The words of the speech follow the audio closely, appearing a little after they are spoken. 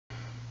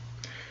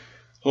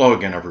Hello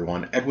again,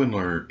 everyone. Edwin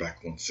Learnard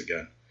back once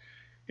again.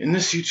 In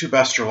this YouTube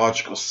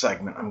astrological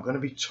segment, I'm going to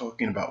be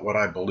talking about what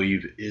I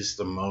believe is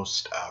the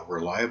most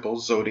reliable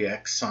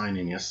zodiac sign.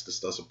 And yes,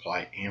 this does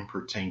apply and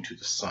pertain to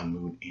the sun,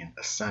 moon, and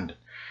ascendant.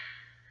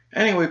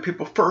 Anyway,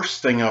 people,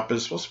 first thing up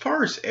is, well, as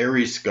far as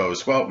Aries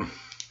goes, well,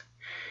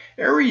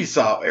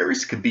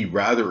 Aries could be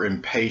rather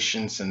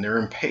impatient, and their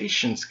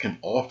impatience can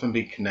often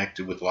be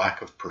connected with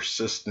lack of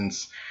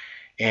persistence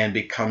and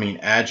becoming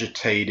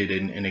agitated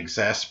and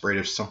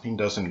exasperated if something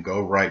doesn't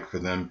go right for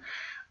them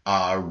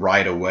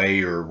right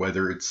away, or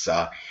whether it's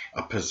a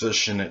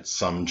position at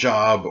some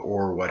job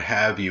or what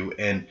have you.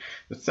 And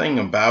the thing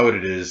about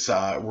it is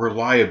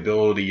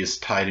reliability is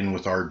tied in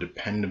with our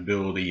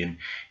dependability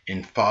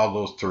and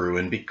follow through.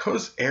 And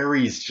because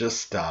Aries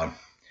just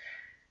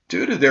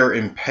due to their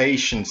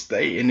impatience,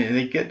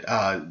 they get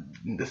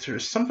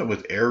there's something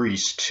with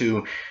Aries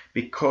too,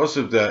 because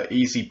of the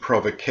easy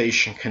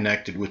provocation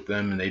connected with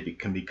them, and they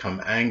can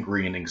become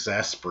angry and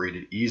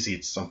exasperated easy.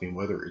 It's something,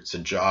 whether it's a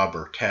job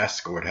or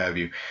task or what have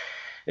you.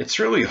 It's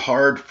really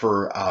hard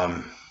for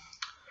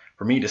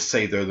me to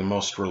say they're the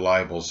most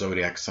reliable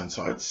zodiac sign.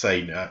 So I'd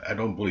say I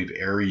don't believe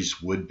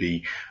Aries would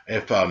be.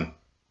 If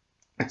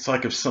it's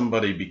like if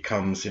somebody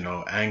becomes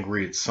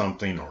angry at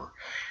something, or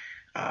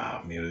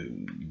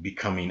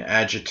becoming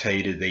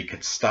agitated, they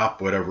could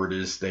stop whatever it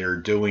is they are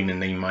doing,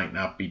 and they might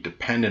not be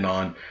dependent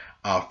on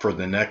for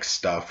the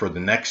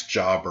next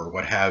job or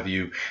what have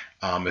you,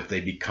 if they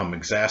become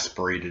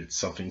exasperated at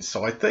something.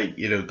 So I think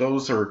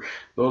those are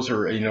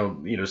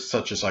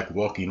such as like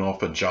walking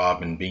off a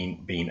job and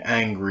being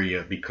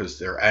angry because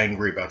they're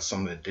angry about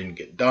something that didn't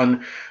get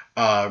done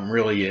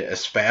really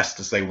as fast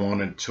as they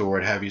wanted to, or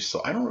what have you.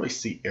 So I don't really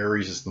see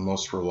Aries as the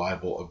most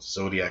reliable of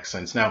zodiac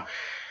signs. Now,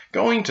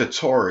 going to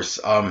Taurus,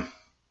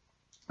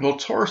 well,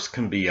 Taurus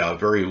can be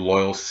very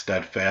loyal,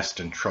 steadfast,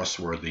 and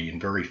trustworthy,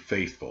 and very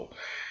faithful.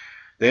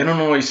 They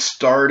don't always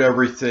start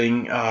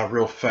everything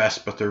real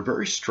fast, but they're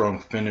very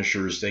strong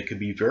finishers. They could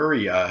be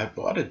have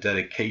a lot of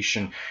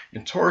dedication,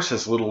 and Taurus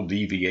has little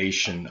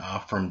deviation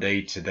from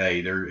day to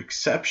day. They're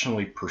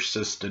exceptionally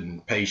persistent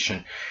and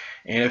patient,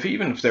 and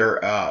even if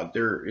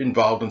they're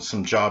involved in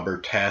some job or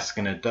task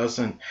and it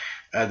doesn't,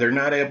 they're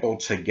not able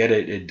to get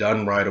it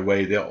done right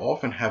away, they'll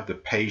often have the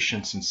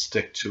patience and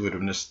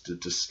stick-to-itiveness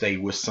to stay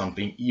with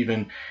something,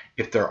 even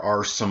if there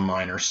are some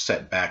minor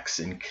setbacks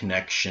in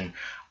connection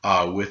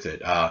with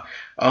it.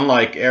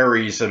 Unlike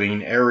Aries,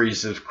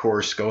 Aries, of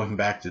course, going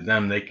back to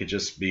them, they could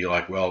just be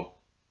like, well,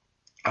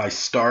 I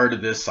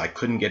started this, I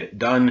couldn't get it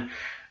done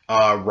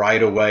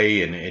right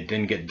away, and it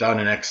didn't get done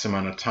in X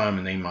amount of time,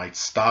 and they might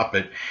stop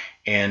it.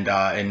 And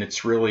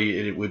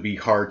it would be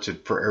hard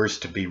for Aries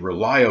to be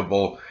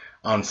reliable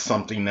on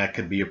something that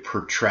could be a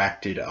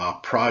protracted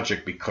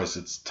project, because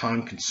it's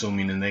time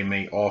consuming, and they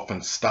may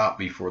often stop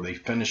before they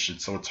finish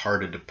it. So it's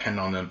hard to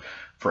depend on them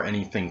for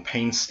anything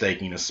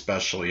painstaking,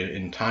 especially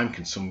in time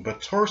consuming.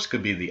 But Taurus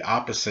could be the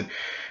opposite.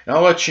 And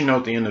I'll let you know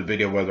at the end of the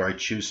video whether I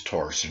choose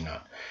Taurus or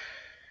not.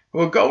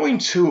 Well, going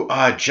to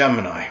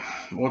Gemini.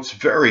 Well, it's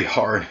very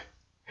hard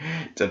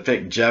to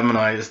pick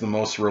Gemini as the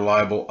most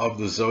reliable of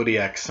the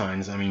zodiac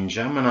signs.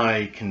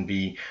 Gemini can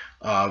be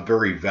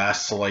very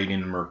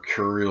vacillating and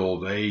mercurial.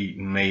 They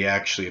may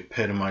actually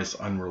epitomize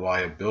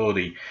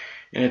unreliability.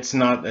 And it's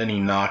not any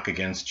knock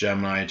against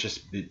Gemini, it's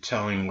just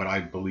telling what I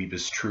believe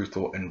is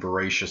truthful and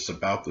veracious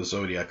about the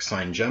zodiac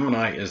sign.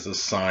 Gemini is a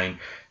sign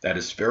that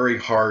is very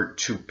hard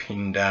to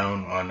pin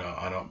down on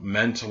a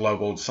mental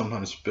level,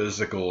 sometimes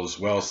physical as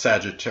well.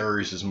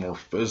 Sagittarius is more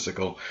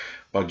physical,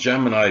 but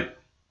Gemini,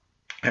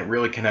 it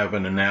really can have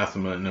an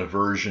anathema and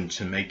aversion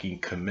to making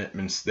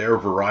commitments. Their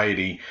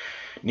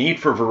need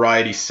for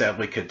variety,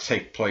 sadly, could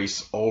take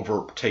precedence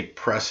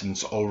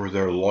over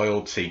their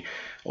loyalty.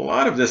 A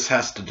lot of this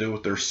has to do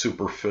with their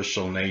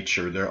superficial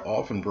nature. They're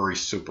often very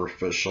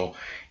superficial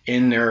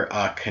in their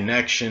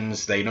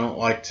connections. They don't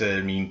like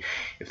to,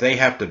 if they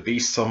have to be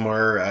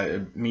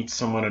somewhere, meet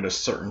someone at a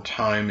certain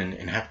time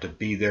and have to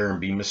be there and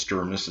be Mr.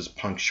 or Mrs.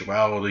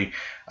 Punctuality,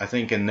 I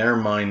think in their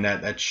mind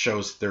that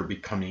shows they're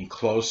becoming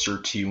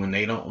closer to you, and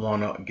they don't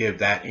want to give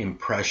that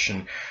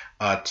impression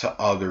to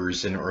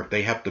others. Or if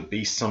they have to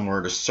be somewhere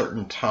at a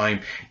certain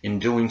time, in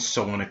doing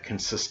so in a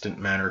consistent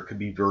manner, it could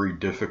be very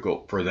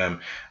difficult for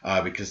them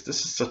because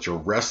this is such a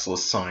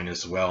restless sign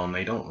as well, and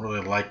they don't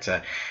really like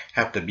to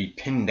have to be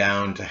pinned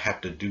down to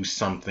have to do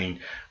something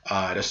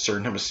at a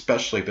certain time,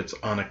 especially if it's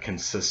on a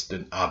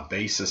consistent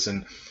basis.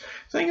 And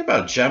the thing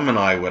about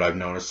Gemini, what I've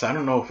noticed, I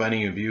don't know if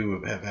any of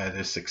you have had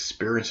this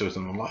experience with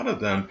them, a lot of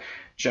them,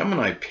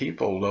 Gemini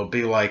people, they'll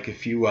be like,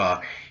 if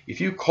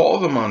you call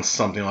them on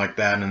something like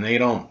that and they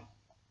don't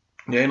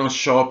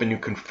show up and you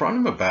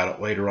confront them about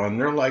it later on,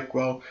 they're like,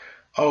 well,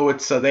 oh,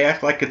 they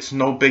act like it's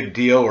no big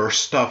deal, or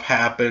stuff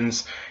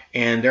happens,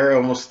 and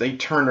they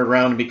turn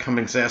around and become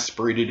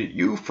exasperated at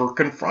you for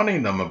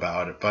confronting them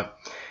about it. But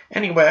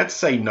anyway, I'd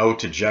say no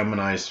to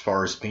Gemini as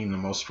far as being the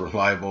most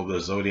reliable of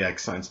the zodiac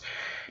signs.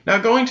 Now,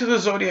 going to the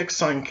zodiac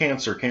sign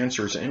Cancer.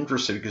 Cancer is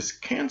interesting because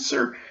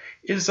Cancer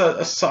is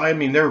a sign. I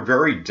mean, they're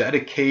very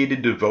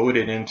dedicated,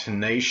 devoted, and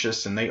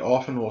tenacious, and they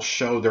often will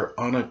show their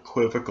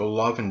unequivocal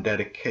love and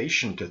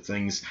dedication to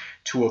things,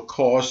 to a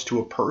cause, to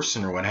a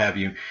person, or what have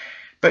you.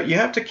 But you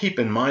have to keep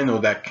in mind, though,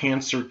 that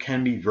Cancer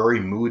can be very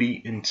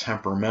moody and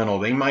temperamental.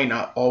 They might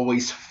not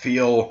always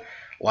feel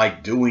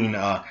like doing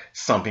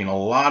something. A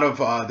lot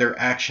of their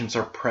actions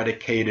are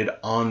predicated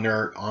on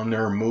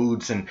their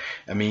moods, and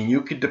I mean,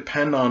 you could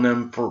depend on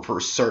them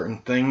for certain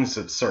things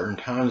at certain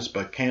times.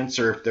 But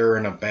Cancer, if they're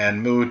in a bad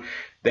mood,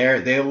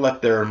 they'll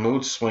let their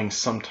mood swings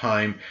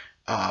sometime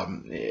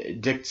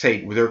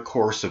dictate their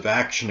course of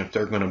action, if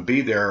they're going to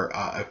be there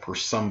for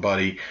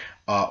somebody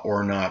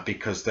or not,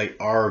 because they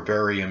are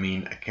very, I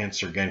mean,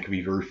 Cancer again can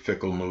be very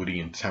fickle, moody,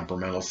 and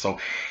temperamental. So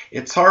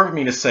it's hard for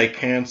me to say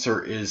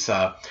Cancer is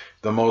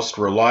the most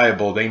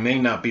reliable. They may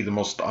not be the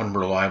most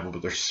unreliable,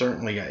 but they're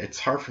certainly, it's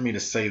hard for me to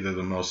say they're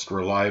the most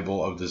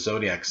reliable of the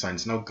zodiac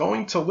signs. Now,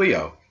 going to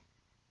Leo.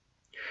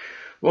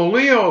 Well,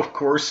 Leo, of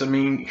course, I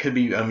mean, could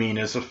be, I mean,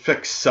 as a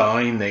fixed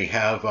sign. They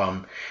have,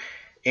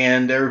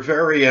 and they're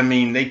very, I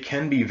mean, they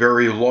can be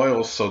very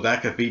loyal, so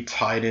that could be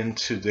tied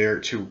into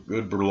to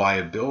good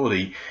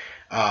reliability.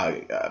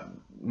 I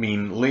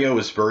mean, Leo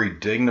is very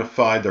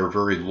dignified, they're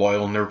very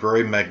loyal, and they're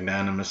very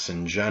magnanimous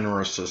and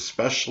generous,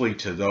 especially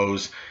to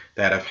those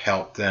that have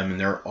helped them, and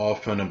they're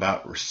often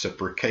about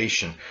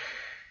reciprocation.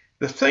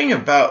 The thing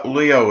about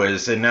Leo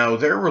is, and now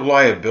their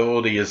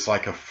reliability is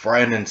like a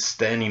friend and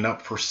standing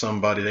up for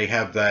somebody. They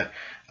have that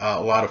a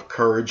lot of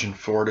courage and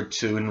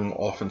fortitude, and will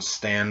often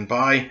stand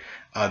by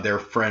their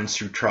friends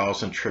through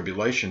trials and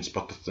tribulations.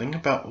 But the thing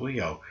about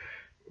Leo,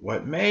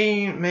 what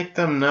may make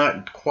them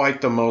not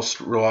quite the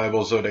most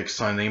reliable zodiac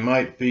sign, they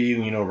might be,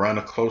 you know, around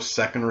a close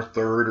second or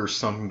third or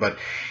something, but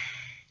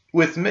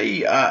with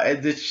me,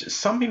 there's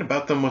something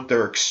about them with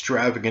their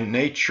extravagant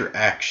nature,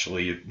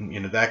 actually.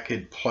 You know, that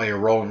could play a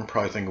role. And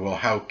probably think, well,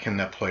 how can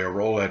that play a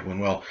role, Edwin?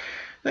 Well,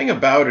 the thing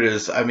about it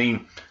is, I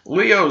mean,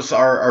 Leos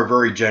are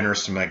very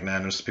generous and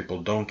magnanimous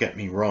people. Don't get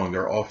me wrong.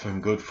 They're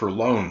often good for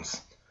loans.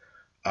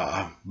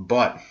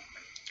 But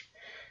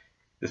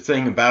the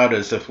thing about it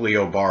is, if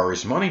Leo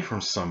borrows money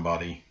from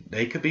somebody,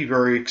 they could be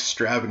very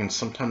extravagant.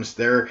 Sometimes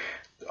they're,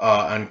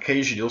 on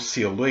occasion, you'll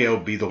see a Leo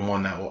be the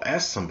one that will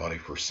ask somebody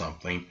for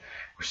something,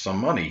 or some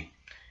money,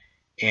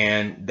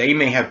 and they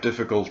may have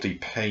difficulty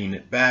paying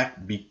it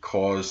back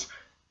because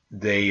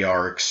they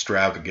are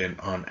extravagant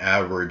on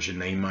average,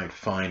 and they might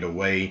find a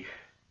way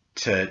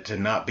to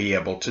not be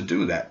able to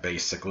do that,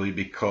 basically,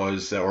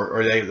 because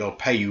or they'll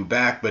pay you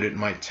back, but it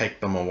might take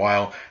them a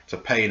while to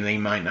pay, and they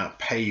might not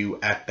pay you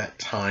at that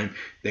time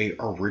they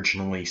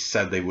originally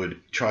said they would.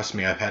 Trust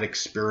me, I've had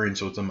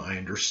experience with them. I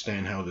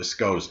understand how this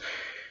goes.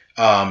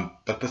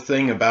 But the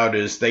thing about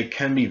it is, they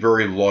can be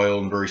very loyal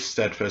and very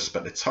steadfast,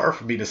 but it's hard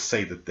for me to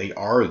say that they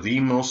are the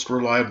most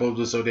reliable of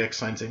the zodiac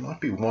signs. They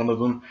might be one of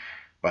them,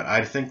 but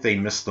I think they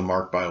missed the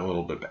mark by a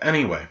little bit. But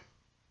anyway,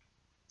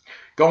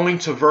 going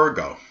to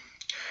Virgo.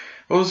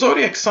 Well, the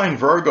zodiac sign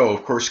Virgo,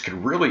 of course, could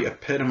really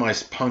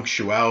epitomize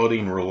punctuality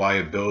and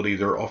reliability.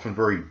 They're often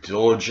very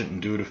diligent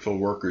and dutiful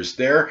workers.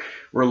 Their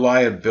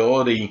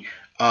reliability,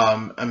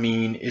 I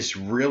mean, is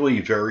really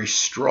very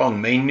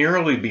strong, may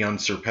nearly be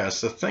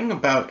unsurpassed. The thing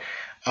about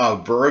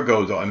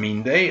Virgo, though, I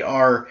mean, they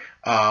are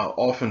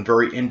often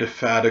very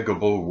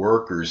indefatigable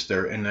workers.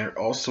 They're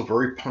also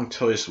very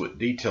punctilious with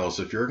details.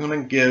 If you're going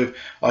to give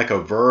like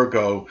a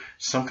Virgo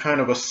some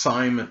kind of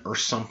assignment or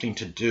something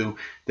to do,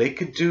 they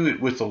could do it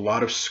with a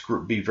lot of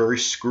be very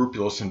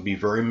scrupulous and be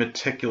very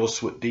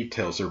meticulous with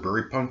details. They're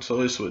very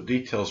punctilious with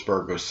details,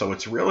 Virgo. So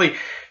it's really,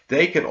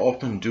 they could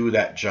often do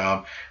that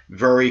job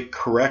very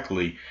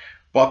correctly.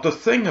 But the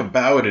thing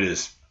about it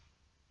is,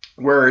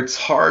 where it's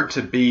hard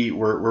to be,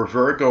 where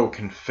Virgo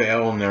can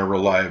fail in their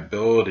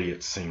reliability,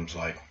 it seems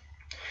like,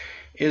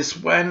 is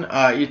when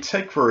you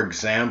take, for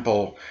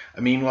example,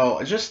 I mean,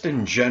 well, just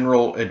in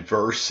general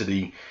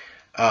adversity,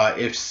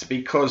 if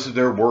because of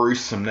their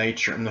worrisome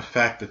nature and the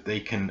fact that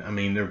they can, I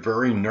mean, they're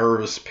very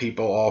nervous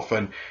people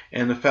often,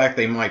 and the fact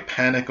they might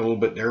panic a little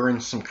bit, they're in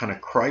some kind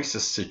of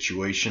crisis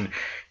situation,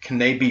 can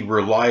they be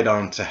relied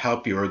on to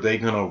help you? Are they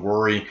going to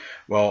worry,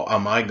 well,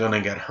 am I going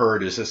to get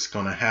hurt? Is this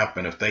going to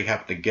happen? If they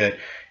have to get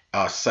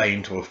say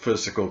into a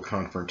physical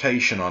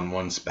confrontation on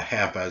one's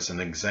behalf, as an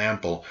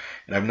example.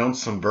 And I've known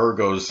some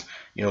Virgos,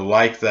 you know,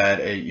 like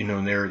that, you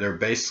know, they're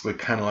basically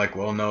kind of like,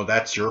 well, no,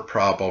 that's your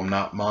problem,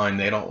 not mine.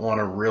 They don't want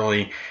to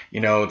really,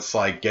 you know, it's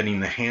like getting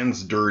the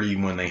hands dirty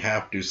when they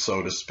have to,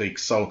 so to speak.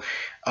 So,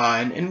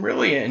 and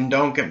really, and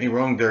don't get me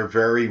wrong, they're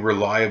very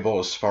reliable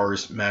as far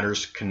as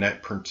matters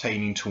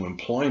pertaining to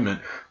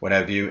employment, what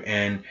have you,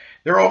 and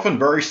they're often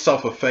very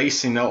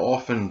self-effacing. They'll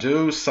often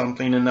do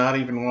something and not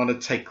even want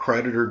to take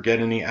credit or get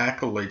any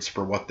accolades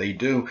for what they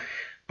do.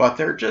 But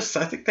they're just,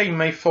 I think they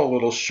may fall a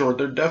little short.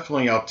 They're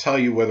definitely, I'll tell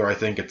you whether I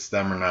think it's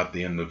them or not at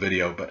the end of the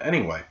video. But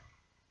anyway,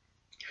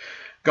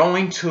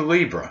 going to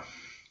Libra.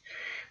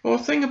 Well,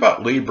 the thing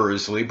about Libra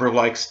is Libra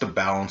likes to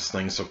balance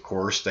things, of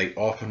course. They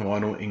often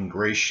want to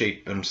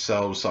ingratiate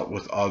themselves up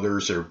with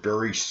others. They're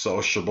very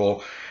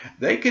sociable.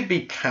 They could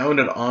be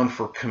counted on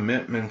for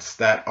commitments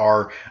that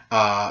are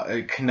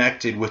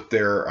connected with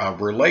their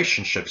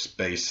relationships,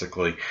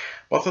 basically.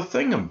 But the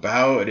thing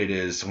about it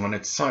is, when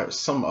it's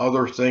some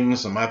other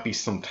things, there might be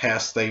some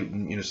tasks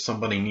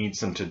somebody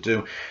needs them to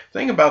do. The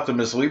thing about them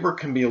is Libra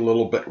can be a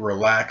little bit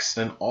relaxed,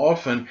 and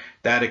often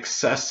that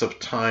excessive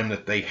time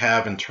that they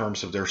have in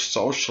terms of their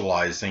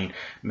socializing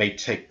may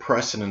take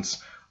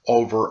precedence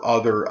over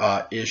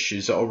other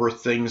issues, over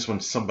things when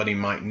somebody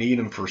might need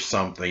them for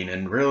something.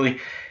 And really,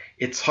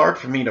 it's hard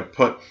for me to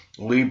put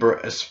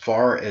Libra as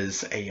far as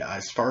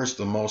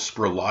the most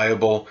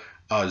reliable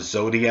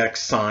Zodiac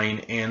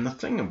sign. And the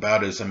thing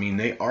about it is, I mean,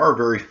 they are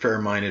very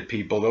fair-minded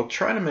people. They'll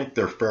try to make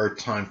their fair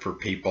time for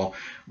people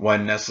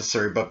when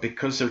necessary, but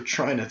because they're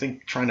trying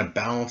to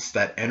balance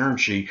that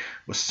energy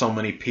with so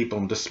many people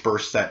and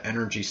disperse that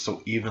energy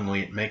so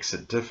evenly, it makes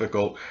it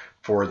difficult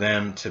for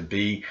them to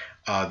be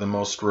the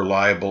most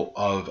reliable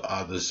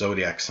of the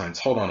Zodiac signs.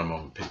 Hold on a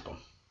moment, people.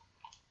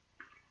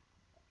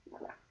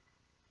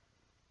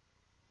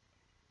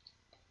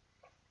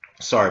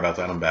 Sorry about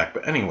that, I'm back.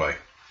 But anyway,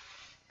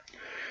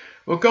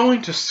 we're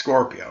going to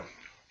Scorpio.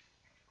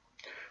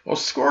 Well,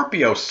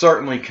 Scorpio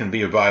certainly can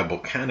be a viable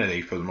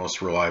candidate for the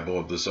most reliable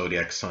of the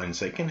Zodiac signs.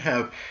 They can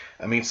have,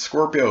 I mean,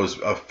 Scorpio is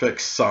a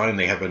fixed sign.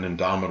 They have an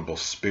indomitable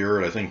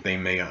spirit. I think they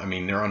may, I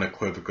mean, they're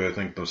unequivocally, I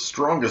think, the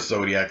strongest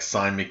Zodiac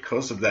sign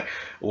because of that,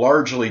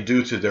 largely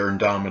due to their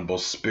indomitable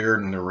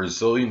spirit and their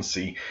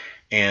resiliency.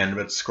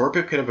 But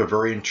Scorpio could have a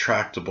very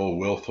intractable,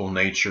 willful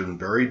nature and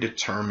very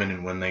determined.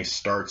 And when they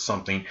start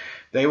something,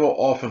 they will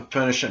often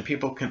finish, and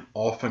people can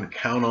often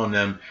count on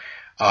them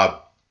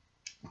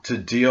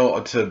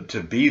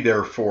to be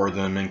there for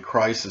them in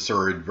crisis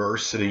or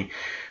adversity.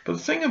 But the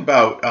thing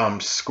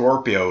about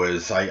Scorpio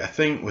is, I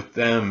think with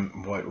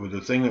them,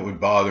 the thing that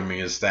would bother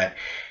me is that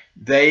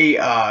they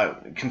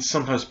can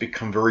sometimes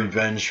become very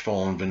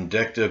vengeful and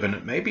vindictive, and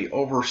it may be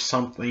over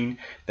something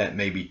that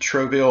may be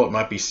trivial. It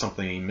might be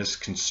something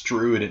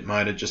misconstrued. It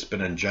might have just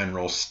been a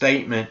general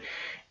statement.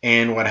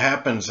 And what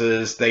happens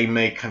is they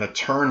may kind of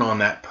turn on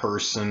that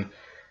person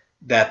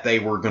that they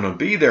were going to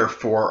be there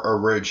for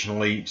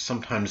originally.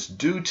 Sometimes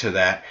due to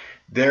that,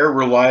 their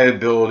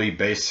reliability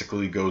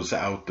basically goes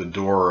out the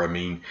door. I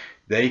mean,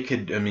 they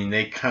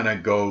kind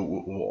of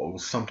will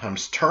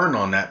sometimes turn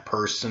on that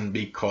person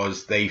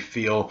because they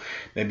feel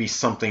maybe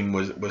something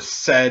was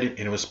said and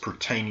it was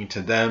pertaining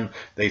to them.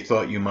 They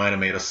thought you might have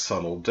made a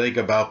subtle dig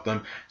about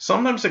them.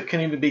 Sometimes it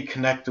can even be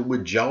connected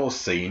with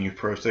jealousy, and you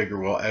probably figure,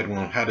 well,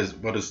 Edwin,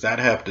 what does that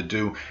have to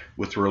do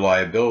with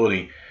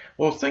reliability?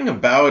 Well, the thing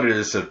about it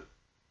is that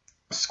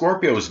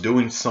Scorpio is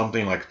doing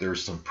something, like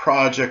there's some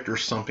project or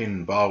something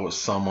involved with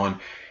someone,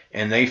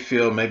 and they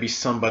feel maybe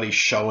somebody's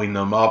showing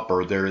them up,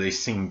 or they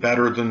seem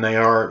better than they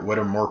are, what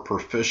are more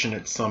proficient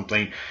at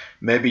something.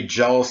 Maybe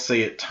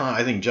jealousy at times.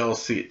 I think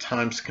jealousy at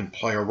times can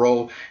play a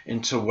role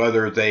into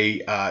whether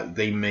they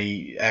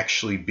may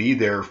actually be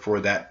there for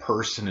that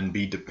person and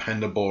be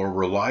dependable or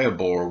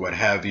reliable or what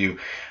have you.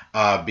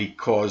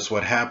 Because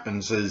what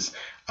happens is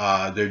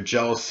their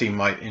jealousy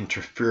might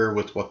interfere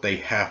with what they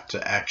have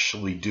to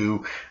actually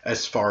do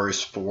as far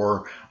as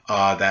for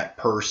that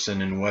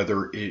person, and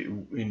whether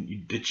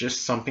it's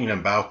just something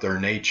about their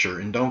nature.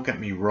 And don't get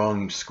me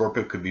wrong,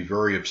 Scorpio could be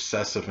very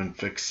obsessive and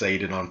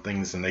fixated on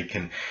things, and they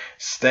can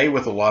stay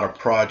with a lot of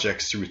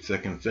projects through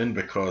thick and thin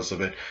because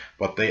of it,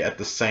 but at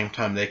the same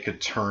time they could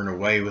turn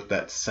away with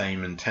that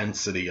same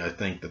intensity. I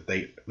think that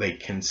they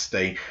can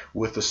stay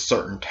with a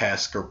certain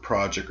task or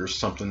project or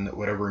something, that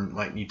whatever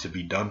might need to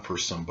be done for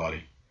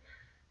somebody.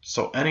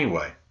 So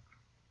anyway,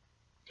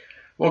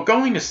 well,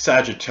 going to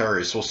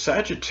Sagittarius. Well,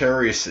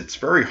 Sagittarius, it's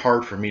very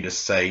hard for me to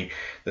say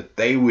that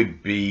they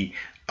would be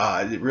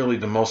really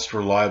the most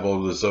reliable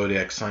of the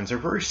Zodiac signs. They're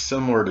very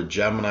similar to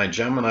Gemini.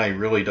 Gemini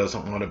really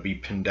doesn't want to be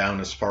pinned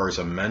down as far as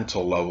a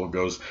mental level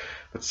goes.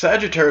 But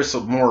Sagittarius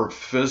are more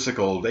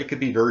physical. They could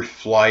be very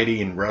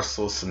flighty and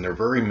restless, and they're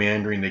very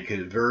meandering. They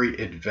could be very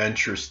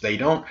adventurous. They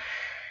don't,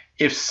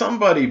 if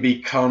somebody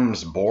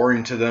becomes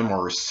boring to them,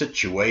 or a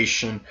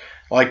situation,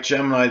 like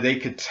Gemini, they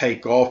could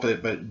take off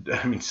it, but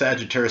I mean,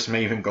 Sagittarius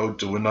may even go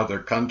to another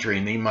country,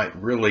 and they might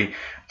really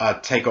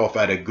take off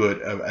at a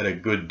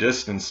good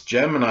distance.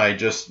 Gemini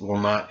just will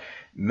not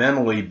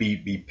mentally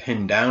be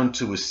pinned down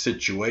to a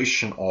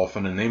situation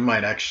often, and they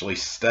might actually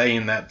stay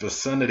in that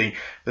vicinity.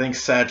 I think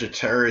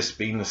Sagittarius,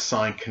 being the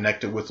sign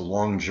connected with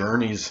long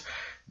journeys,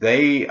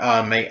 they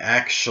may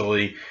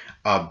actually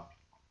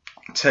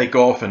take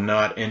off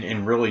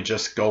and really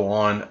just go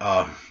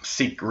on,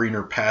 seek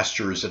greener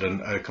pastures at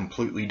a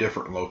completely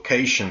different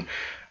location.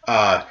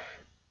 The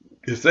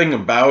thing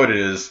about it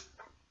is,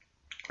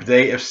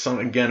 if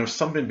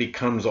something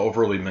becomes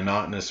overly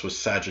monotonous with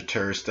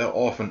Sagittarius, they'll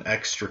often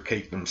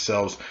extricate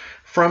themselves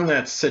from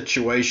that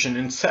situation.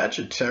 In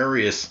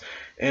Sagittarius,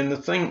 and the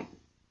thing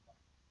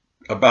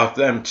about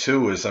them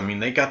too is, I mean,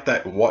 they got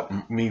that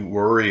what me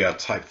worry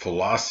type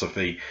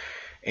philosophy.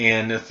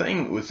 And the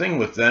thing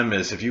with them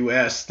is, if you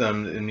ask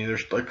them, I mean,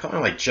 they're kind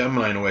of like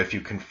Gemini in a way. If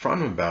you confront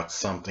them about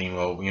something,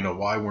 well,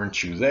 why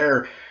weren't you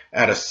there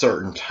at a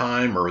certain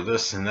time or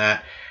this and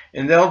that,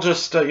 and they'll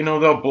just,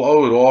 they'll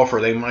blow it off,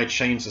 or they might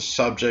change the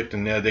subject,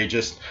 and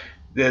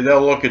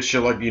they'll look at you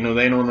like,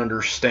 they don't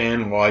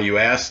understand why you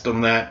asked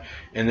them that,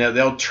 and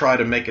they'll try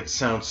to make it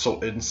sound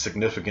so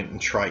insignificant and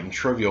trite and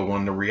trivial,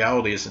 when the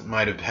reality is it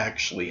might have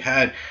actually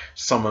had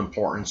some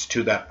importance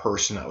to that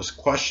person that was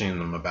questioning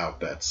them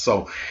about that.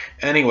 So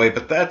anyway,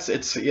 but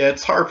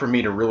it's hard for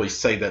me to really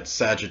say that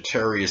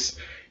Sagittarius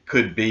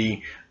could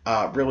be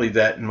really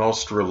that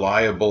most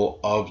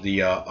reliable of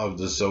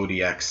the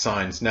zodiac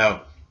signs.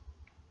 Now,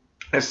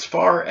 as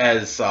far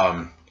as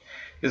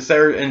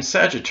because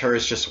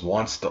Sagittarius just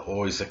wants to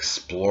always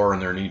explore,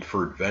 and their need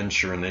for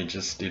adventure, and they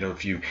just,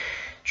 if you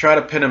try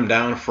to pin them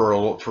down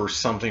for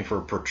something for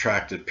a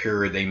protracted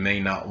period, they may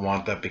not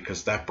want that,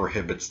 because that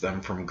prohibits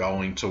them from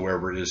going to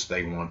wherever it is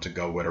they want to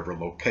go, whatever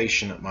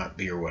location it might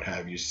be or what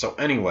have you. So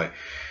anyway,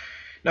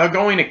 now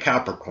going to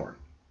Capricorn.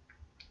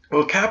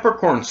 Well,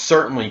 Capricorn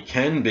certainly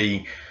can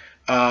be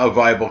a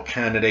viable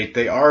candidate.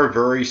 They are a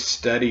very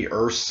steady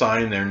earth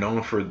sign. They're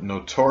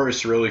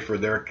notorious really for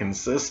their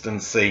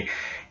consistency.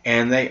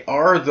 And they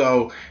are,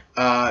 though,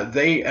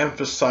 they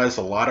emphasize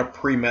a lot of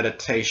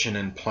premeditation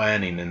and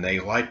planning, and they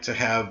like to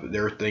have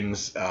their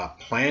things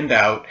planned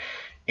out.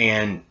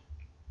 And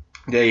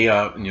they,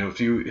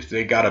 if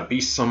they gotta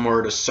be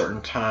somewhere at a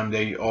certain time,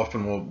 they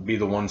often will be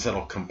the ones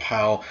that'll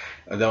compile.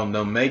 They'll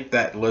make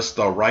that list.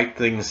 They'll write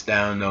things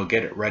down. They'll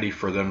get it ready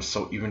for them.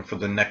 So even for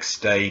the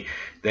next day,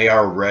 they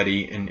are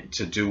ready and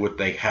to do what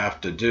they have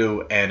to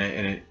do,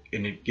 and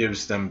it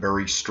gives them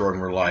very strong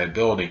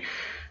reliability.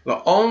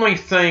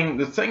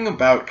 The thing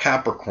about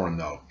Capricorn,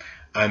 though,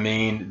 I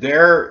mean,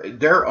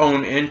 their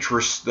own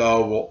interests,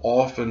 though, will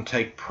often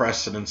take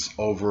precedence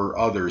over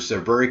others. They're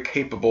very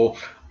capable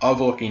of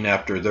looking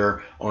after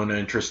their own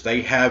interests.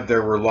 They have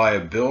their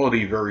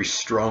reliability very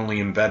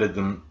strongly embedded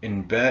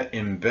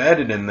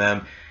in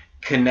them,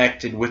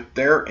 connected with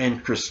their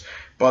interests.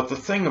 But the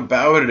thing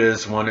about it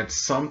is, when it's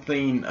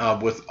something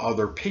with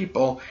other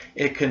people,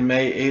 it can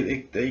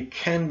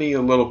be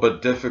a little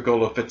bit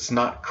difficult if it's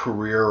not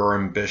career or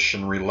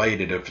ambition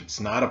related. If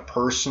it's not a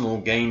personal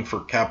gain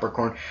for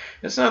Capricorn,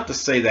 it's not to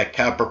say that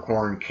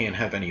Capricorn can't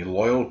have any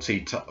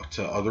loyalty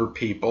to other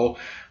people.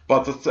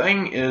 But the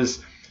thing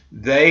is,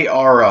 they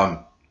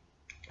are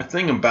the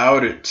thing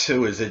about it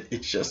too is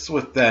it's just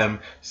with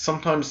them,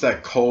 sometimes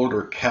that cold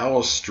or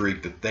callous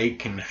streak that they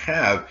can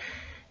have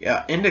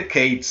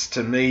indicates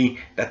to me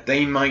that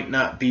they might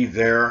not be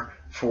there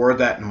for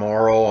that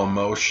moral,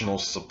 emotional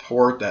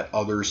support that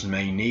others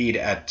may need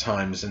at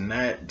times. And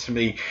that, to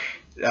me,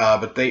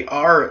 but they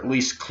are at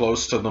least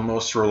close to the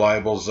most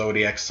reliable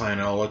zodiac sign.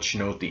 I'll let you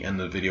know at the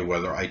end of the video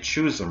whether I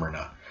choose them or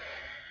not.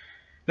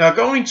 Now,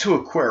 going to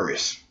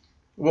Aquarius.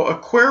 Well,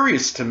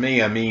 Aquarius, to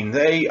me, I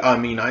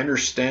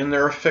understand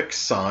they're a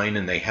fixed sign,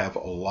 and they have a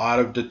lot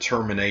of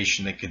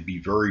determination. They could be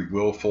very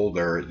willful.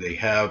 They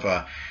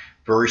have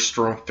very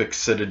strong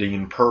fixity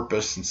and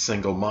purpose and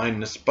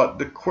single-mindedness.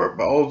 But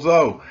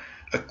although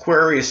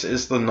Aquarius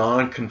is the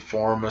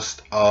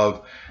nonconformist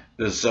of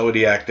the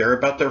zodiac, they're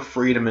about their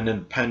freedom and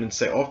independence.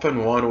 They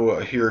often want to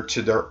adhere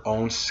to their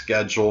own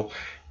schedule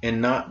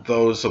and not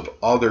those of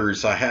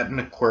others. I had an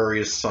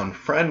Aquarius sun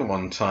friend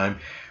one time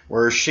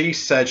where she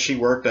said she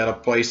worked at a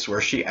place where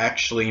she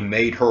actually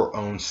made her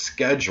own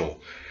schedule.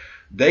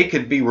 They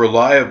could be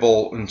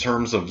reliable in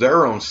terms of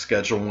their own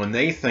schedule when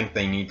they think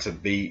they need to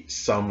be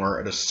somewhere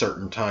at a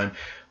certain time,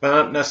 but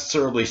not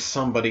necessarily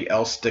somebody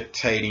else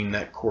dictating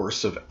that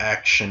course of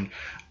action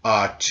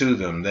to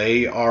them.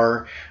 They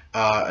are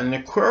an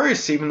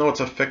Aquarius, even though it's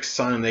a fixed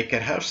sign, they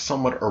can have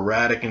somewhat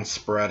erratic and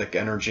sporadic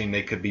energy, and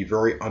they could be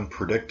very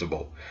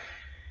unpredictable.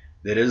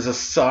 It is a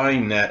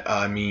sign that,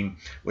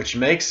 which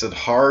makes it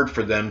hard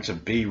for them to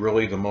be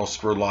really the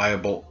most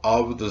reliable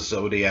of the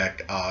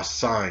zodiac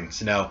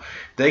signs. Now,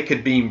 they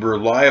could be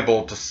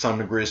reliable to some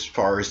degree as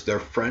far as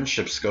their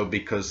friendships go,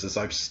 because, as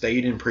I've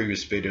stated in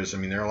previous videos,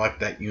 they're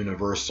like that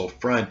universal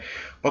friend.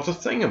 But the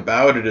thing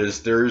about it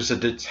is, there's a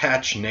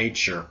detached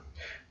nature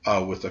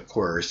with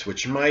Aquarius,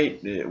 which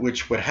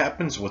what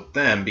happens with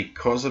them,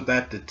 because of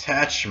that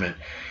detachment,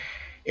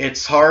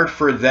 it's hard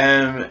for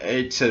them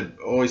to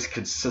always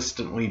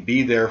consistently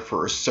be there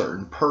for a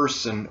certain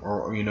person,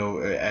 or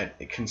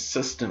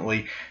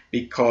consistently,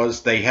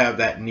 because they have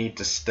that need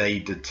to stay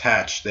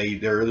detached.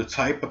 They're the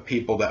type of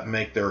people that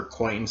make their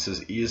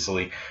acquaintances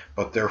easily,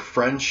 but their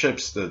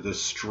friendships, the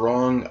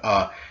strong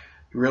the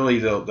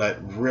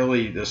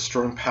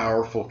strong,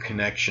 powerful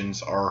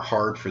connections are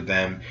hard for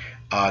them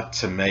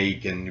to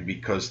make, and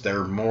because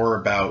they're more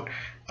about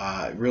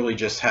really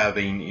just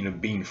having,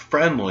 being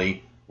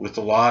friendly with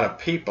a lot of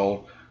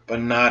people, but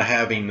not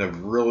having the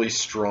really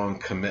strong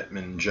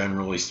commitment,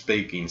 generally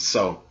speaking.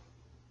 So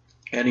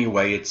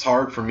anyway, it's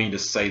hard for me to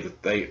say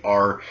that they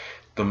are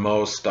the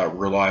most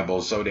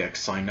reliable zodiac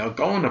sign. Now,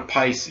 going to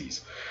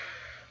Pisces.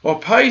 Well,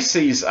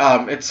 Pisces,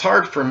 it's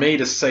hard for me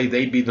to say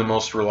they'd be the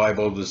most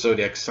reliable of the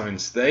zodiac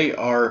signs. They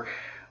are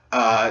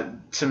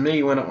To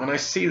me, when I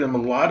see them,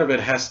 a lot of it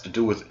has to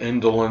do with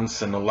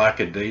indolence and a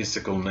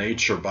lackadaisical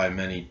nature by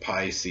many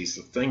Pisces.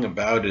 The thing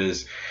about it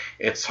is,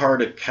 it's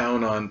hard to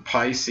count on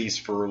Pisces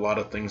for a lot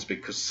of things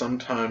because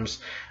sometimes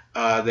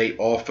they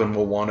often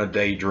will want to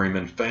daydream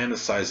and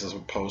fantasize as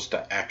opposed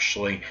to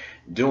actually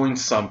doing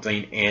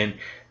something, and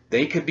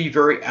they could be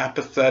very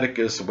apathetic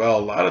as well.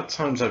 A lot of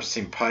times I've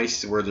seen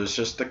Pisces where there's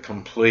just a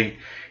complete,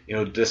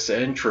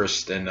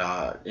 disinterest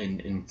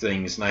in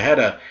things. And I had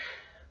a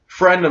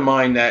friend of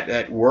mine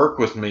that worked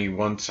with me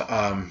once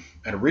at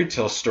a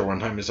retail store one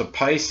time. Is a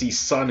Pisces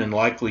Sun and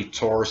likely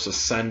Taurus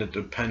Ascendant,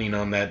 depending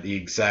on the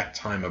exact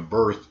time of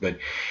birth. But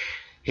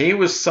he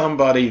was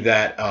somebody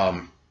that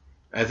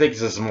I think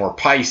this is more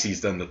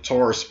Pisces than the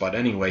Taurus, but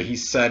anyway, he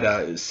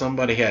said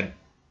somebody had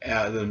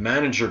the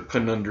manager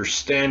couldn't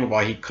understand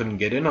why he couldn't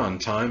get in on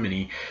time, and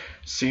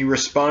he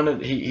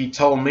responded. He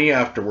told me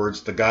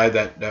afterwards, the guy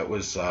that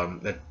was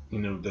that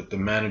the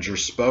manager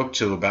spoke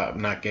to about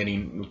not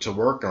getting to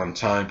work on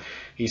time.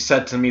 He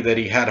said to me that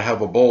he had to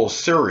have a bowl of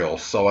cereal.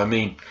 So I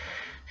mean,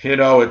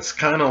 it's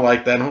kind of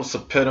like that almost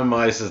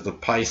epitomizes the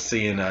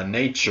Piscean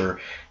nature.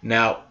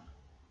 Now,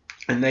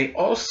 and they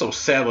also,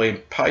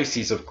 sadly,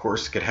 Pisces, of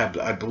course,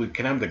 I believe,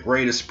 can have the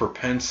greatest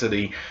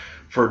propensity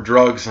for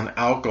drugs and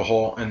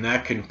alcohol, and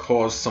that can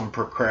cause some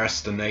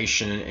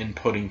procrastination and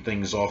putting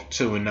things off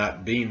too, and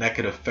that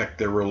could affect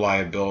their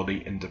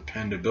reliability and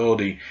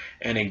dependability.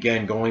 And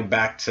again, going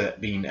back to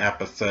being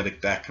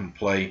apathetic, that can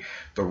play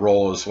the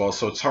role as well.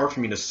 So it's hard for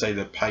me to say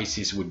that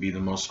Pisces would be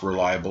the most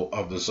reliable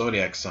of the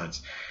zodiac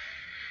signs.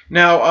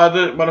 Now,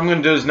 what I'm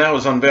going to do is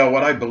unveil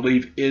what I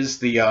believe is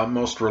the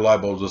most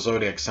reliable of the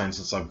zodiac signs,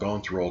 since I've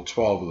gone through all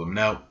 12 of them.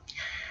 Now,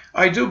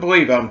 I do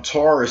believe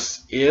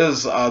Taurus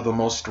is the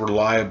most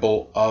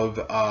reliable of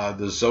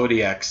the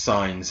zodiac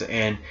signs.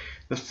 And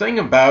the thing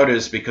about it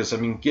is, because,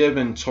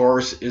 given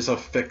Taurus is a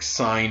fixed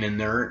sign and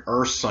they're an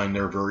earth sign,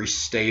 they're very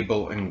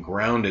stable and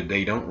grounded.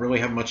 They don't really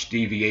have much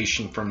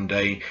deviation from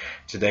day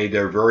to day.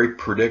 They're very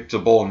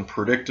predictable, and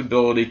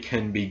predictability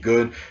can be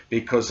good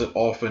because it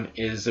often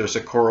is. There's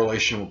a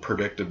correlation with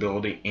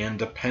predictability and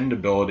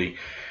dependability.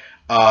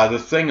 The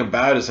thing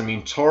about it is,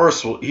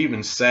 Taurus will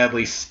even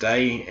sadly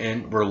stay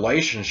in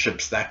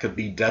relationships that could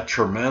be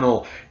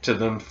detrimental to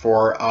them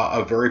for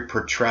a very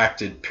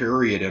protracted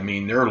period.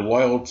 Their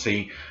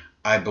loyalty,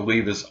 I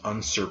believe, is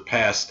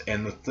unsurpassed.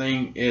 And the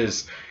thing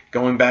is,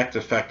 going back to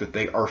the fact that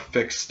they are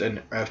fixed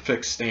and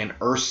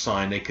earth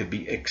sign, they could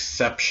be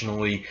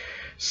exceptionally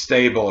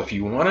stable. If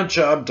you want a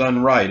job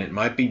done right, it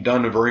might be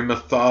done in a very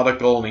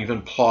methodical and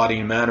even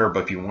plotting manner,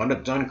 but if you want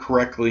it done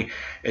correctly,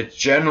 it's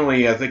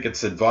generally, I think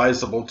it's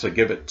advisable to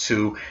give it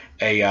to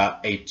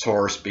a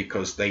Taurus,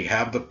 because they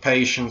have the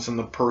patience and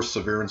the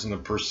perseverance and the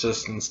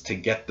persistence to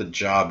get the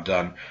job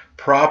done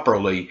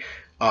properly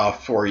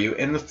for you.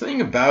 And the thing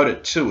about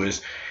it too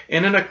is,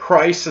 in a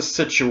crisis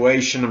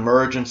situation,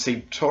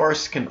 emergency,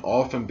 Taurus can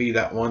often be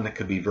that one that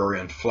could be very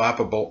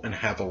unflappable and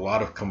have a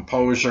lot of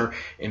composure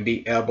and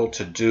be able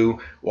to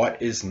do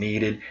what is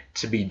needed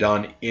to be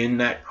done in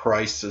that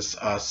crisis,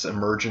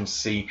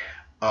 emergency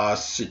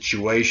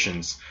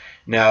situations.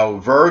 Now,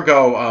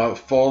 Virgo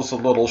falls a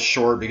little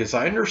short, because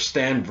I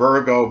understand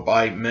Virgo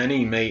by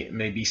many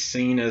may be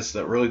seen as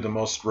really the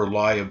most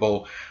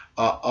reliable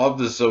of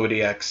the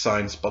zodiac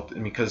signs, but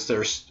because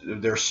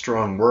their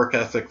strong work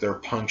ethic, their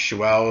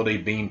punctuality,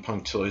 being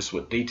punctilious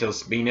with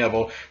details, being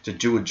able to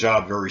do a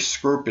job very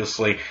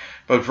scrupulously.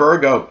 But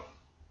Virgo,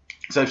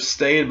 as I've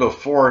stated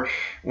before,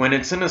 when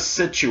it's in a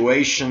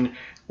situation,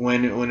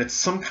 when it's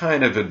some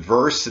kind of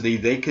adversity,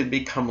 they could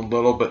become a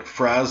little bit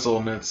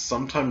frazzled, and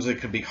sometimes it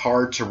could be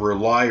hard to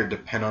rely or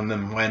depend on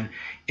them when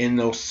in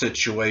those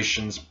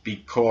situations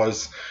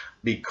because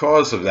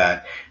of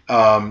that.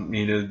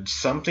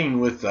 Something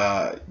with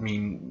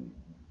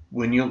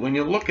when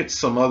you look at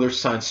some other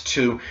signs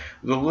too,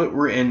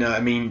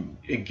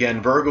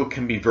 again, Virgo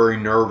can be very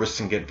nervous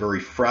and get very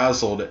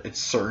frazzled at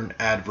certain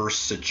adverse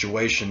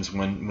situations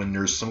when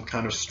there's some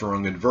kind of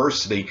strong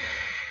adversity.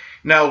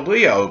 Now,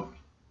 Leo,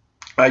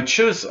 I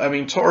choose,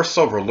 Taurus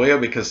over Leo,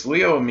 because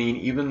Leo,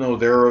 even though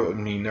they're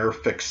a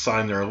fixed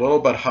sign, they're a little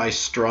bit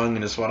high-strung,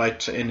 and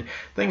and the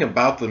thing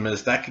about them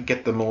is that could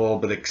get them a little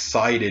bit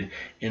excited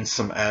in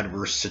some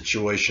adverse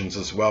situations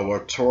as well, where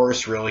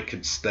Taurus really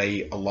could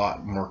stay a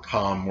lot more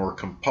calm, more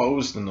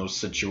composed in those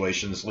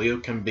situations. Leo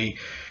can be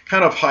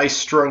kind of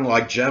high-strung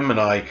like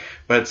Gemini,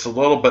 but it's a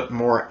little bit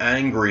more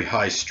angry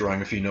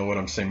high-strung, if you know what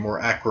I'm saying, more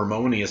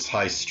acrimonious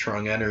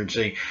high-strung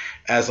energy,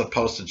 as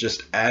opposed to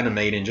just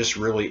animated and just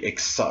really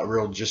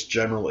just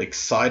general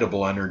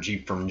excitable energy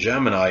from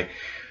Gemini.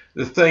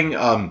 The thing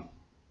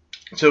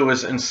too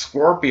is, in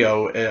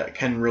Scorpio, it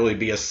can really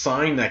be a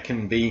sign that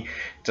can be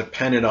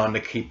depended on to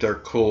keep their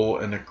cool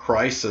in a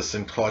crisis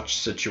and clutch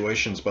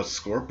situations. But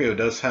Scorpio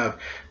does have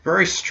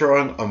very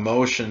strong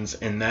emotions,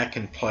 and that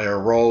can play a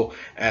role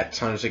at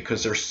times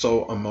because they're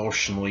so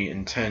emotionally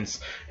intense,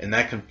 and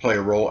that can play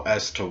a role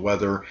as to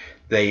whether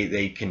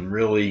They can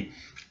really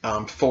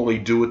fully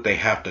do what they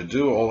have to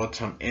do all the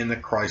time in the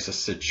crisis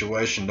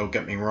situation. Don't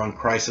get me wrong,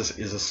 crisis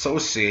is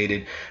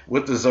associated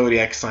with the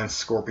zodiac sign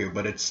Scorpio,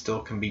 but it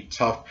still can be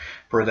tough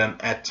for them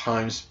at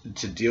times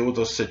to deal with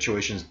those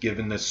situations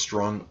given the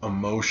strong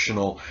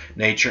emotional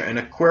nature. And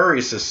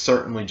Aquarius is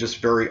certainly just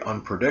very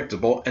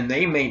unpredictable, and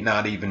they may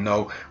not even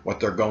know what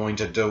they're going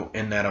to do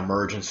in that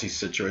emergency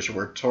situation,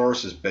 where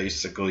Taurus is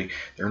basically,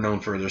 they're known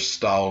for their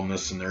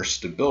stoleness and their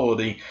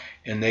stability,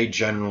 and they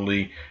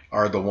generally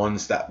are the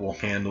ones that will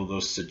handle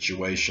those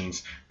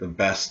situations the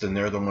best, and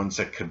they're the ones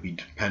that could be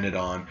depended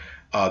on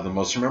the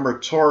most. Remember,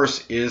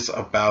 Taurus is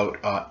about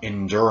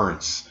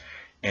endurance,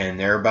 and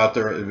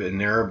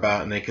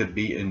they could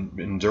be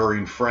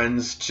enduring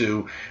friends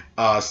to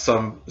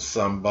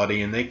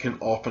somebody, and they can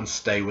often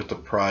stay with the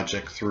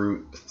project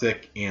through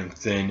thick and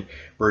thin,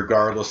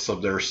 regardless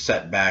of their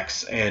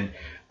setbacks, and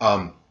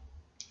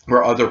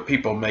where other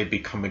people may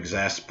become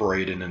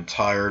exasperated and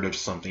tired of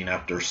something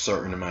after a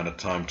certain amount of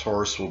time,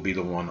 Taurus will be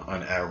the one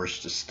on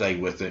average to stay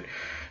with it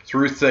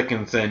through thick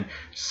and thin.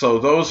 So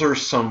those are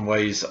some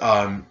ways.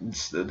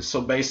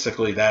 So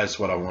basically that is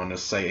what I want to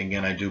say.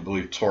 Again, I do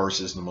believe Taurus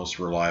is the most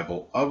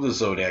reliable of the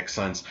zodiac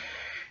signs.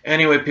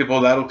 Anyway,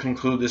 people, that'll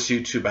conclude this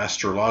YouTube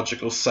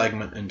astrological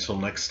segment. Until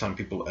next time,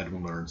 people,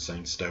 Edwin Learnard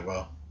saying stay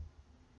well.